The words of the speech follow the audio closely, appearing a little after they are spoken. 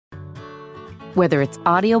Whether it's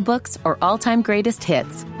audiobooks or all-time greatest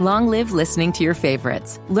hits, long live listening to your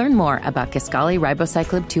favorites. Learn more about Kisqali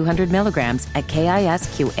Ribociclib 200 milligrams at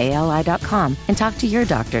KISQALI.com and talk to your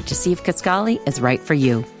doctor to see if Kisqali is right for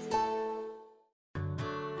you.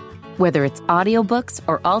 Whether it's audiobooks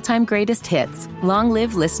or all-time greatest hits, long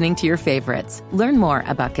live listening to your favorites. Learn more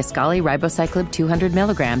about Kisqali Ribociclib 200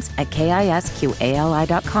 milligrams at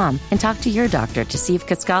KISQALI.com and talk to your doctor to see if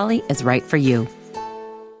Kisqali is right for you.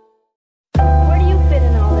 Where do you fit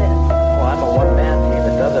in all this? Well, I'm a one-man team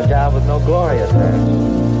that does a job with no glory at there.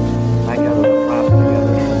 I got a little props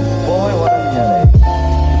together. Boy, what a headache.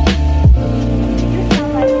 You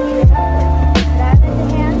sound like you need a helper. Could I have a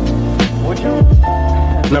hand? Would you?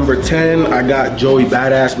 Number 10, I got Joey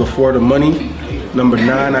Badass, Before the Money. Number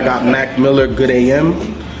 9, I got Mac Miller, Good AM.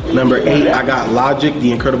 Number 8, I got Logic,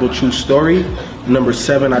 The Incredible True Story. Number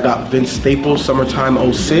 7, I got Vince Staples, Summertime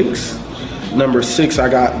 06. Number 6, I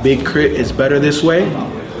got Big Crit, It's Better This Way.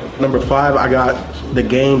 Number 5, I got The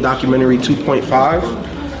Game Documentary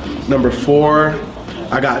 2.5. Number 4,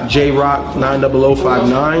 I got J-Rock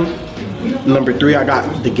 90059. Number 3, I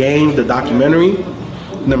got The Game, the documentary.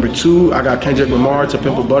 Number 2, I got Kendrick Lamar, To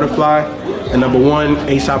Pimp a Butterfly. And number 1,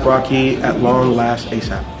 A$AP Rocky, At Long Last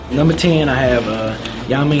A$AP. Number 10, I have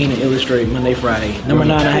Yamin and Illustrate, Monday, Friday. Number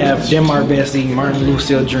 9, I have Denmark Vesey, Martin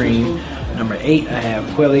Lucille Dream. Number 8, I have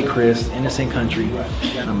Quelle Chris, Innocent Country.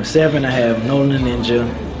 Number 7, I have Nolan the Ninja,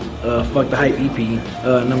 Fuck the Hype EP.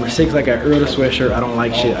 Number 6, I got Earl the Sweatshirt, I Don't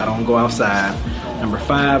Like Shit, I Don't Go Outside. Number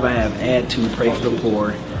 5, I have Add To, Pray for the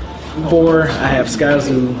Poor. 4, I have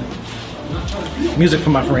Skyzoo, Music for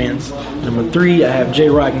My Friends. Number 3, I have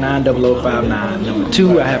J-Rock 90059. Number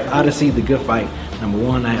 2, I have Odyssey, The Good Fight. Number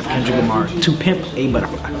 1, I have Kendrick Lamar, To Pimp a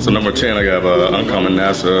Butterfly. So number 10, I got Uncommon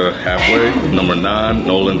NASA, Halfway. Number 9,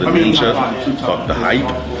 Nolan the Ninja, Fuck the Hype.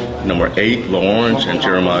 Number 8, Lil Orange and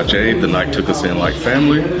Jeremiah J, The Night Took Us In Like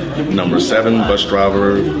Family. Number 7, Bus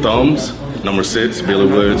Driver, Thumbs. Number 6, Billy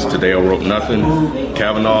Woods, Today I Wrote Nothing.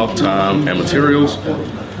 Kavanaugh, Time and Materials.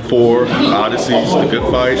 4, Odyssey's The Good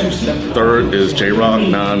Fight. 3rd is J-Rock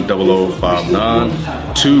 90059.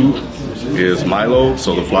 2 is Milo,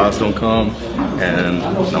 So the Flies Don't Come. And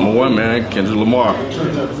number 1, man, Kendrick Lamar,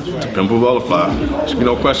 To Pimp a Butterfly. Should be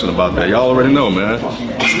no question about that. Y'all already know, man.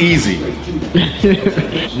 It's easy.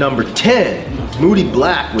 Number 10, Moody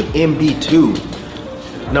Black with MB2.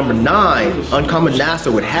 Number 9, Uncommon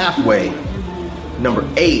NASA with Halfway. Number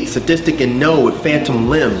 8, Sadistic and No with Phantom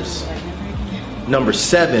Limbs. Number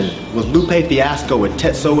 7 was Lupe Fiasco with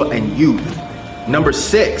Tetsuo and Youth. Number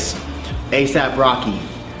 6, A$AP Rocky,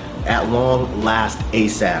 At Long Last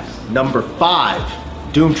A$AP. Number 5,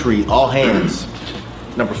 Doomtree, All Hands.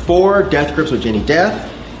 Number 4, Death Grips with Jenny Death.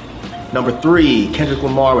 Number 3, Kendrick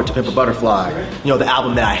Lamar with To Pimp a Butterfly. You know, the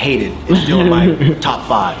album that I hated. It's still in my top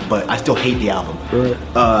 5, but I still hate the album.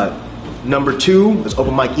 Number 2 is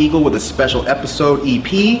Open Mike Eagle with a special episode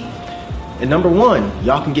EP. And number 1,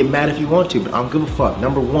 y'all can get mad if you want to, but I don't give a fuck.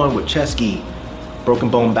 Number 1 with Chesky, Broken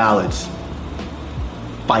Bone Ballads.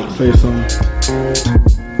 Fight me. Say something.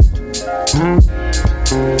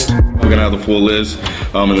 We're gonna have the full list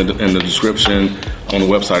in the description on the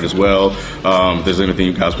website as well. If there's anything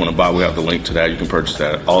you guys want to buy, we have the link to that. You can purchase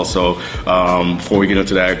that. Also, before we get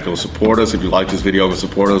into that, go support us. If you like this video, go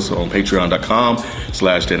support us on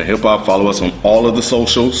patreon.com/DanaHipHop. Follow us on all of the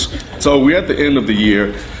socials. So we're at the end of the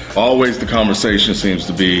year. Always the conversation seems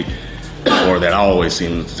to be, or that I always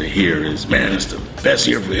seem to hear is, man, it's the best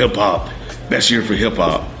year for hip hop. Best year for hip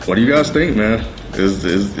hop. What do you guys think, man? Is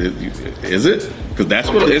it? Because that's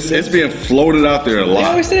what it's being floated out there a lot. They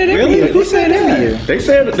always say it every year. They say it every year. They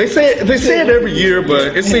say it every year,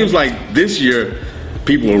 but it seems like this year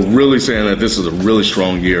people are really saying that this is a really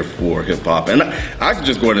strong year for hip hop. And I can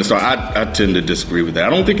just go ahead and start. I tend to disagree with that. I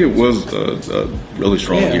don't think it was a really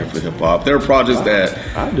strong year for hip hop. There are projects that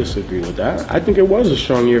I disagree with that. I think it was a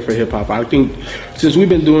strong year for hip hop. I think since we've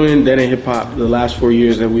been doing Dead End Hip Hop the last 4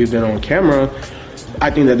 years that we've been on camera, I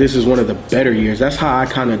think that this is one of the better years. That's how I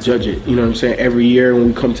kind of judge it. You know what I'm saying? Every year when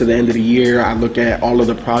we come to the end of the year, I look at all of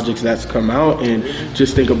the projects that's come out and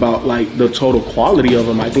just think about like the total quality of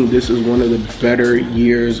them. I think this is one of the better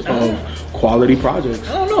years of quality projects.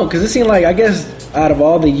 I don't know, because it seemed like, I guess, out of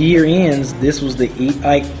all the year ends, this was an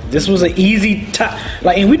easy top.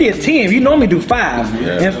 Like, and we did 10. You normally do 5,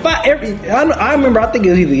 and 5. I remember. I think it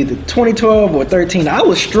was either 2012 or 13. I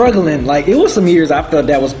was struggling. Like, it was some years I felt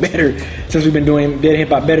that was better since we've been doing Dead Hip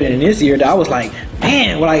Hop better than this year. That I was like,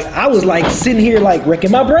 man, like I was like sitting here like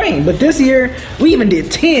wrecking my brain. But this year we even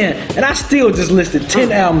did 10, and I still just listed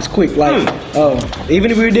 10 albums quick. Like,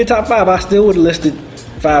 even if we did top 5, I still would have listed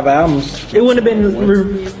 5 albums, it wouldn't have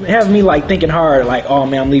been having me like thinking hard, like, oh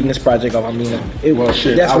man, I'm leaving this project off. I'm leaving it. Well,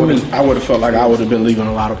 shit, that's I for would me. have felt like I would have been leaving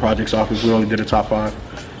a lot of projects off if we only did a top 5.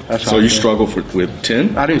 That's how So I you feel. struggle with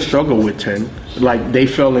 10? I didn't struggle with 10. Like, they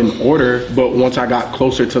fell in order, but once I got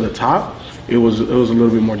closer to the top, it was a little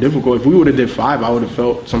bit more difficult. If we would have did 5, I would have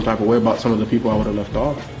felt some type of way about some of the people I would have left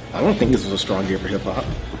off. I don't think this was a strong year for hip hop.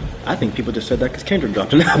 I think people just said that because Kendrick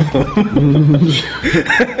dropped an album.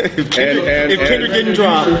 if Kendrick didn't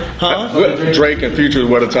drop, Drake and Future,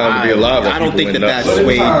 what a time to be alive. I don't think that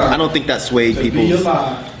swayed. I don't think that swayed people.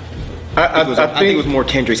 I think it was more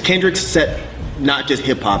Kendrick's. Kendrick set not just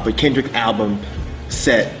hip hop, but Kendrick's album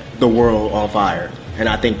set the world on fire. And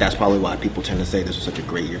I think that's probably why people tend to say this was such a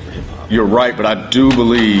great year for hip hop. You're right, but I do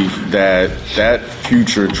believe that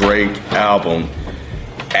Future Drake album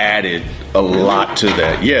added a lot to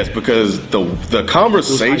that. Yes, because the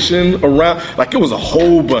conversation around, like, it was a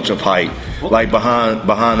whole bunch of hype, like behind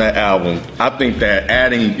that album. I think that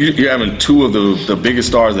adding, you're having two of the biggest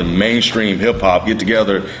stars in mainstream hip hop get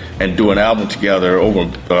together and do an album together over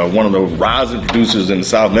one of the rising producers in the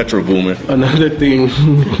South Metro booming. Another thing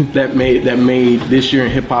that made this year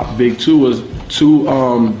in hip hop big too was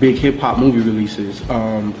 2 big hip hop movie releases.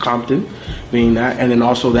 Compton being that, and then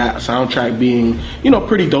also that soundtrack being,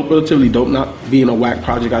 pretty dope, relatively dope, not being a whack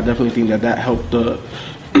project. I definitely think that helped the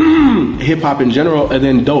hip hop in general. And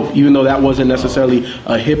then Dope, even though that wasn't necessarily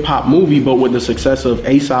a hip hop movie, but with the success of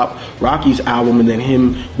A$AP Rocky's album and then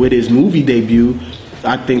him with his movie debut,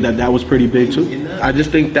 I think that was pretty big too. I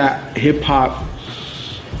just think that hip hop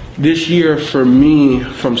this year, for me,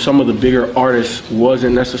 from some of the bigger artists,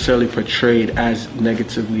 wasn't necessarily portrayed as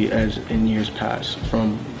negatively as in years past,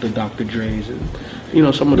 from the Dr. Dre's and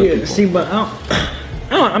some of the people. See, but I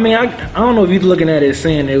don't know if you're looking at it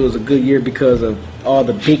saying it was a good year because of all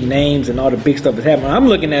the big names and all the big stuff that's happening. I'm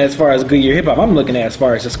looking at it as far as a good year hip hop. I'm looking at it as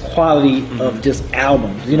far as just quality of just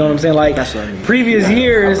albums. You know what I'm saying? Like, That's what I mean. previous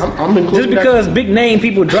years, I'm just including because big name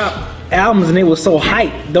people drop albums and it was so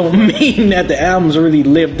hype don't mean that the albums really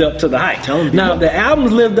lived up to the hype. Now, if the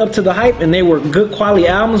albums lived up to the hype and they were good quality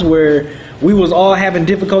albums where we was all having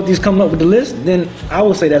difficulties coming up with the list, then I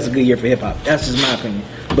would say that's a good year for hip hop. That's just my opinion.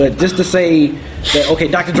 But just to say that, okay,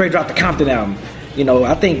 Dr. Dre dropped the Compton album,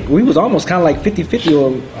 I think we was almost kind of like 50-50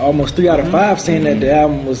 or almost 3 out of 5 saying that the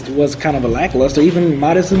album was kind of a lackluster. Even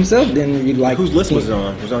Modest himself didn't really like. Whose list was it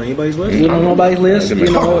on? Was it on anybody's list? It was on nobody's list.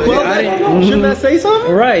 Shouldn't that say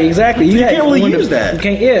something? Right, exactly. You can't really use that. You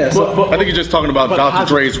can't, yeah. So, I think you're just talking about Dr.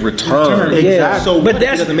 Dre's return. yeah. So, but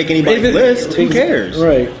that doesn't make anybody's list. Who cares?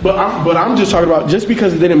 Right. But I'm just talking about, just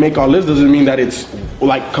because it didn't make our list doesn't mean that it's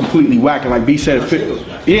like completely whack. And like B said,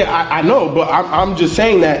 I know, but I'm just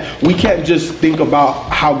saying that we can't just think about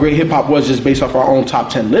how great hip hop was just based off our own top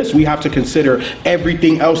 10 list. We have to consider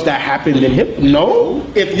everything else that happened in hip. No,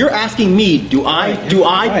 If you're asking me, do I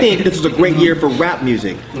think this was a great year for rap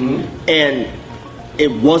music, and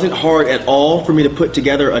it wasn't hard at all for me to put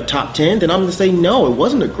together a top 10, then I'm going to say no, it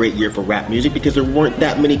wasn't a great year for rap music because there weren't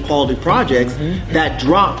that many quality projects that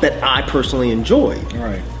dropped that I personally enjoyed.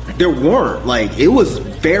 Right. There weren't. Like, it was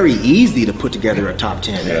very easy to put together a top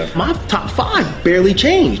 10. Yeah. My top 5 barely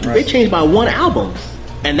changed. It changed by 1 album.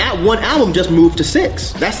 And that 1 album just moved to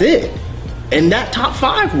 6. That's it. And that top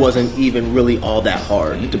 5 wasn't even really all that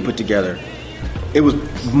hard to put together. It was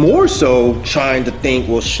more so trying to think,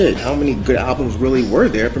 well, shit, how many good albums really were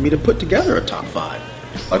there for me to put together a top 5?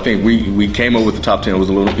 I think we came up with the top 10. It was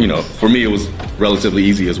a little, for me, it was relatively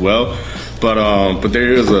easy as well. But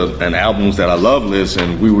there is an albums that I love list,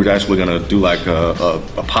 and we were actually going to do like a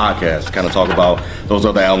podcast to kind of talk about those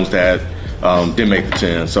other albums that didn't make the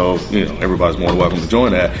 10. So, everybody's more than welcome to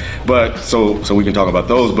join that. But so we can talk about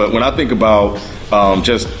those. But when I think about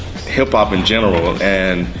just hip hop in general,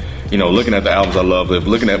 and looking at the albums I love,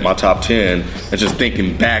 looking at my top 10, and just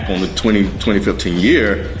thinking back on the 2015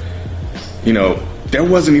 year, there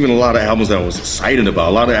wasn't even a lot of albums that I was excited about.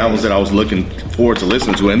 A lot of albums that I was looking forward to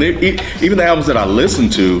listening to, and even the albums that I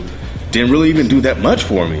listened to didn't really even do that much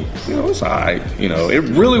for me. It's all right. It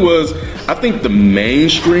really was. I think the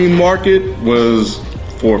mainstream market was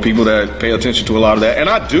for people that pay attention to a lot of that, and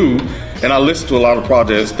I do, and I listen to a lot of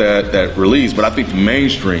projects that release. But I think the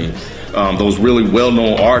mainstream, those really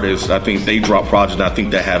well-known artists, I think they dropped projects, and I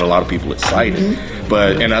think that had a lot of people excited.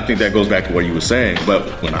 And I think that goes back to what you were saying.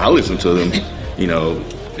 But when I listened to them,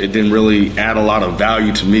 it didn't really add a lot of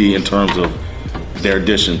value to me in terms of their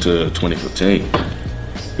addition to 2015.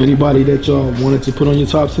 Anybody that y'all wanted to put on your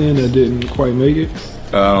top 10 that didn't quite make it?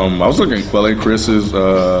 I was looking at Quelle Chris's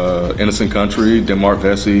Innocent Country, Denmark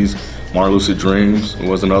Vessie's Martin Lucid Dreams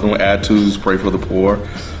was another one. Add To's Pray for the Poor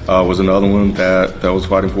was another one that was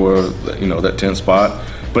fighting for that 10th spot.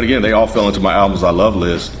 But again, they all fell into my albums I love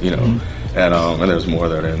list, you know, and there's more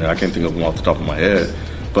that are in there. I can't think of them off the top of my head.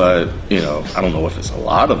 But, you know, I don't know if it's a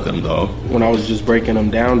lot of them, though. When I was just breaking them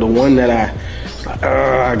down, the one that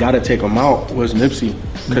I got to take them out was Nipsey.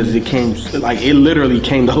 Because it came, like, it literally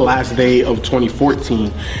came the last day of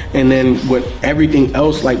 2014. And then with everything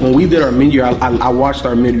else, like, when we did our mid-year, I watched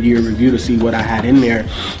our mid-year review to see what I had in there.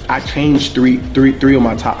 I changed three of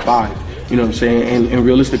my top 5. You know what I'm saying? And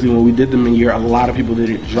realistically, when we did them in year, a lot of people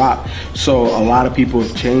didn't drop. So a lot of people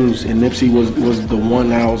have changed, and Nipsey was the one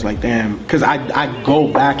that I was like, damn. Because I go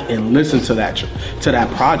back and listen to that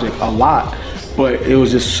project a lot, but it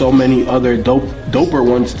was just so many other doper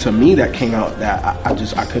ones to me that came out that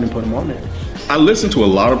I couldn't put them on there. I listened to a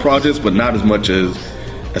lot of projects, but not as much as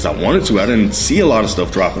I wanted to. I didn't see a lot of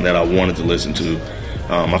stuff dropping that I wanted to listen to.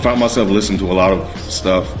 I found myself listening to a lot of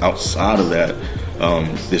stuff outside of that.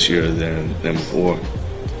 This year than before.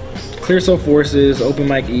 Clear Soul Forces, Open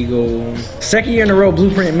Mike Eagle. Second year in a row,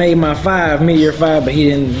 Blueprint made my 5, mid-year 5, but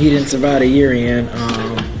he didn't survive the year end.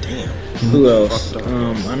 Damn. Who else?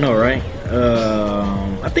 I know, right?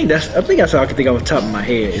 I think that's all I can think of off the top of my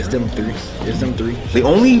head. It's them three. The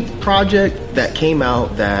only project that came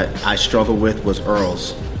out that I struggled with was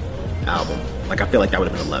Earl's album. Like, I feel like that would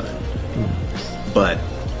have been 11. But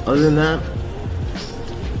other than that,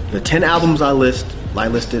 the 10 albums I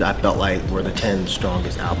listed, I felt like were the 10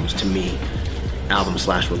 strongest albums to me,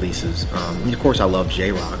 albums/releases. And of course, I love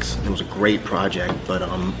J-Rock's. It was a great project, but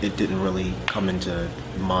it didn't really come into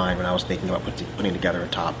mind when I was thinking about putting together a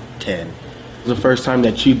top 10. It was the first time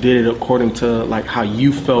that you did it according to like how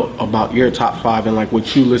you felt about your top 5 and like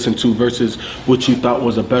what you listened to versus what you thought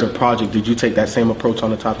was a better project. Did you take that same approach on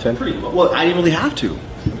the top 10? Well, I didn't really have to,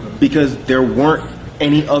 because there weren't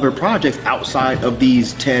any other projects outside of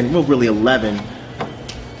these 10, well, really 11,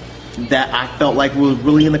 that I felt like was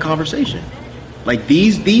really in the conversation. Like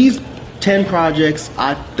these 10 projects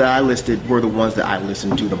that I listed were the ones that I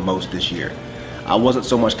listened to the most this year. I wasn't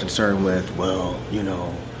so much concerned with, well, you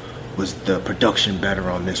know, was the production better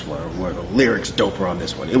on this one, or were the lyrics doper on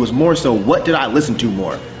this one? It was more so, what did I listen to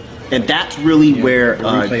more? And that's really where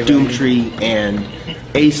Doomtree and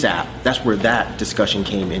ASAP, that's where that discussion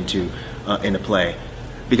came into play.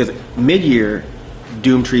 Because mid-year,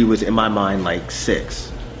 Doomtree was in my mind like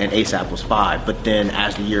 6, and ASAP was 5. But then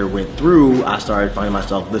as the year went through, I started finding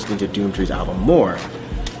myself listening to Doomtree's album more.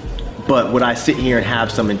 But would I sit here and have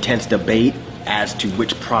some intense debate as to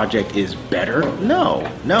which project is better? No.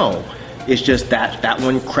 It's just that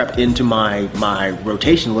one crept into my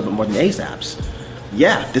rotation a little bit more than ASAP's.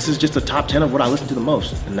 Yeah, this is just a top 10 of what I listen to the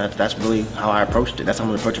most, and that's really how I approached it. That's how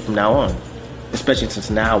I'm gonna approach it from now on. Especially since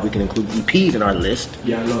now we can include EPs in our list.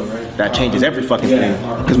 Yeah, I know, right? That changes every fucking thing.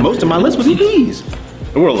 Because most of my list was EPs.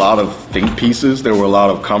 There were a lot of think pieces. There were a lot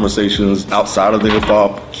of conversations outside of the hip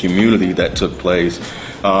hop community that took place.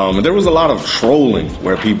 And there was a lot of trolling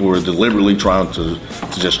where people were deliberately trying to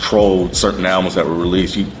just troll certain albums that were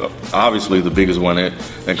released. Obviously, the biggest one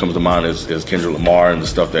that comes to mind is Kendrick Lamar and the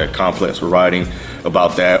stuff that Complex were writing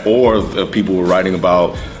about that, or people were writing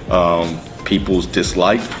about people's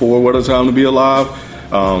dislike for What a Time to Be Alive.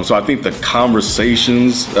 So I think the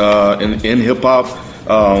conversations in hip hop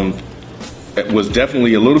was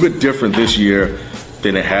definitely a little bit different this year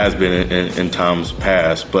than it has been in times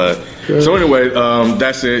past. But so anyway,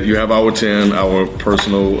 that's it. You have our 10, our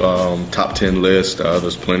personal top 10 list.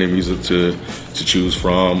 There's plenty of music to choose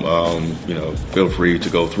from. You know, feel free to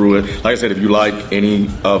go through it. Like I said, if you like any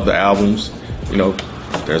of the albums, you know,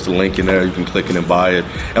 there's a link in there. You can click it and buy it.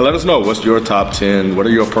 And let us know, what's your top 10? What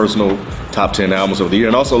are your personal top 10 albums of the year?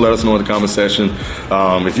 And also let us know in the comment section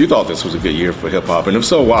if you thought this was a good year for hip hop. And if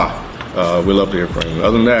so, why? We'd love to hear from you.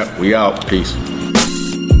 Other than that, we out. Peace.